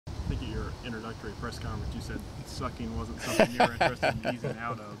at your introductory press conference, you said sucking wasn't something you were interested in easing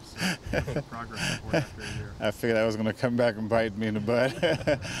out of. So progress report after a year. I figured I was going to come back and bite me in the butt.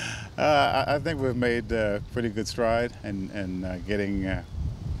 I think we've made pretty good stride in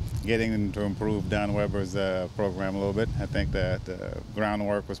getting them to improve Don Weber's program a little bit. I think that the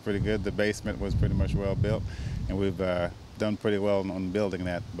groundwork was pretty good. The basement was pretty much well built, and we've done pretty well on building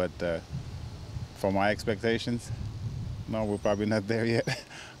that. But for my expectations, no, we're probably not there yet.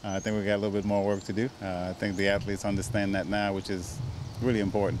 I think we got a little bit more work to do. I think the athletes understand that now, which is really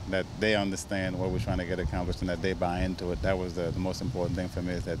important, that they understand what we're trying to get accomplished and that they buy into it. That was the most important thing for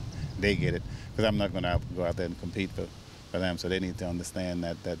me, is that they get it, because I'm not going to go out there and compete for them. So they need to understand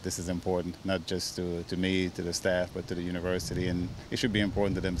that this is important, not just to me, to the staff, but to the university, and it should be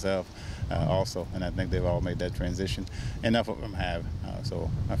important to themselves also. And I think they've all made that transition. Enough of them have.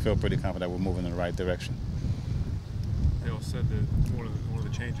 So I feel pretty confident we're moving in the right direction. They all said that one of the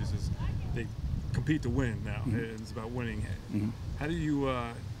changes is they compete to win now. Mm-hmm. It's about winning. Mm-hmm. How do you,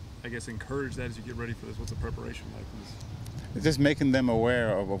 I guess, encourage that as you get ready for this? What's the preparation like for this? It's just making them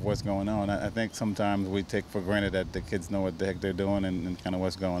aware of what's going on. I think sometimes we take for granted that the kids know what the heck they're doing and kind of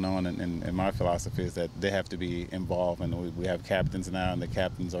what's going on. And my philosophy is that they have to be involved. And we have captains now, and the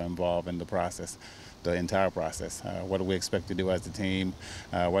captains are involved in the process, the entire process. What do we expect to do as a team?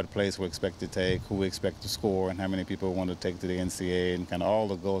 What plays we expect to take? Who we expect to score? And how many people we want to take to the NCAA? And kind of all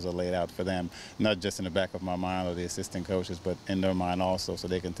the goals are laid out for them, not just in the back of my mind or the assistant coaches, but in their mind also, so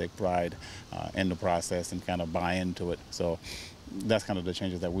they can take pride in the process and kind of buy into it. So that's kind of the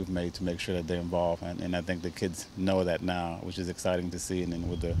changes that we've made to make sure that they're involved. And I think the kids know that now, which is exciting to see. And then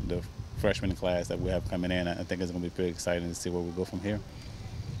with the freshman class that we have coming in, I think it's going to be pretty exciting to see where we go from here.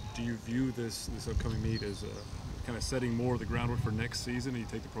 Do you view this upcoming meet as kind of setting more of the groundwork for next season, and you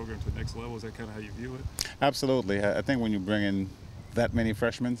take the program to the next level? Is that kind of how you view it? Absolutely. I think when you bring in that many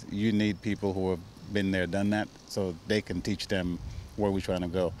freshmen, you need people who have been there, done that, so they can teach them where we're trying to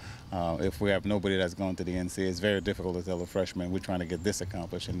go. If we have nobody that's going to the NCAA, it's very difficult to tell a freshman, we're trying to get this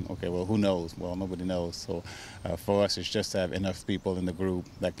accomplished, and okay, well, who knows? Well, nobody knows. So for us, it's just to have enough people in the group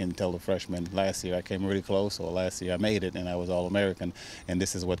that can tell the freshmen, last year I came really close, or last year I made it and I was All-American, and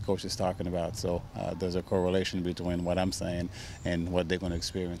this is what Coach is talking about. So there's a correlation between what I'm saying and what they're going to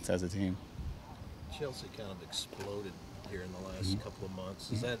experience as a team. Chelsea kind of exploded here in the last couple of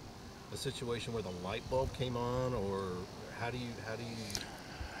months. Is that a situation where the light bulb came on, or how do you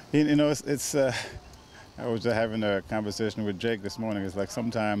You know, it's I was just having a conversation with Jake this morning. It's like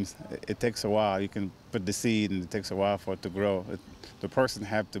sometimes it takes a while. You can put the seed, and it takes a while for it to grow. The person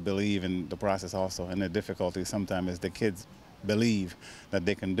have to believe in the process also, and the difficulty sometimes is the kids believe that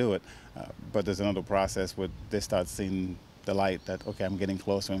they can do it, but there's another process where they start seeing the light that, okay, I'm getting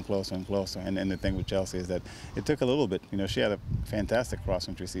closer and closer and closer. And the thing with Chelsea is that it took a little bit. You know, she had a fantastic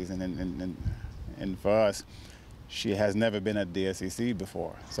cross-country season, and for us, she has never been at the SEC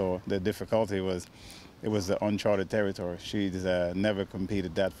before. So the difficulty was, it was uncharted territory. She's never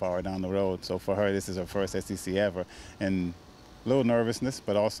competed that far down the road. So for her, this is her first SEC ever. And a little nervousness,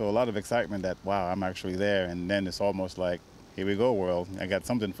 but also a lot of excitement that, wow, I'm actually there. And then it's almost like, here we go, world. I got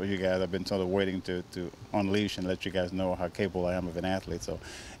something for you guys. I've been sort of waiting to unleash and let you guys know how capable I am of an athlete. So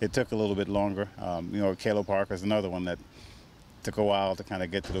it took a little bit longer. You know, Kayla Parker is another one that took a while to kind of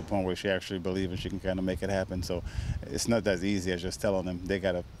get to the point where she actually believes and she can kind of make it happen. So it's not as easy as just telling them. They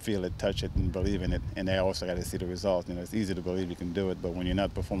got to feel it, touch it, and believe in it, and they also got to see the results. You know, it's easy to believe you can do it, but when you're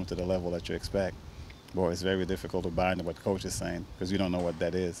not performing to the level that you expect, boy, it's very difficult to buy into what Coach is saying, because you don't know what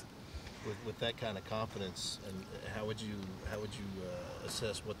that is. With that kind of confidence, and how would you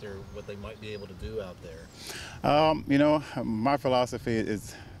assess what they might be able to do out there? You know, my philosophy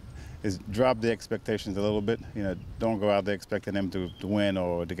is drop the expectations a little bit. You know, don't go out there expecting them to win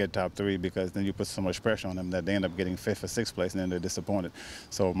or to get top 3, because then you put so much pressure on them that they end up getting 5th or 6th place, and then they're disappointed.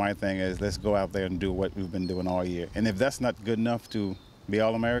 So my thing is, let's go out there and do what we've been doing all year. And if that's not good enough to be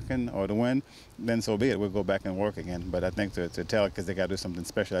All-American or to win, then so be it. We'll go back and work again. But I think to tell it because they got to do something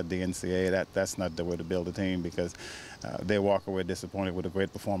special at the NCAA, that's not the way to build a team, because they walk away disappointed with a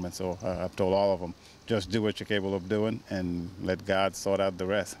great performance. So I've told all of them, just do what you're capable of doing and let God sort out the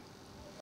rest.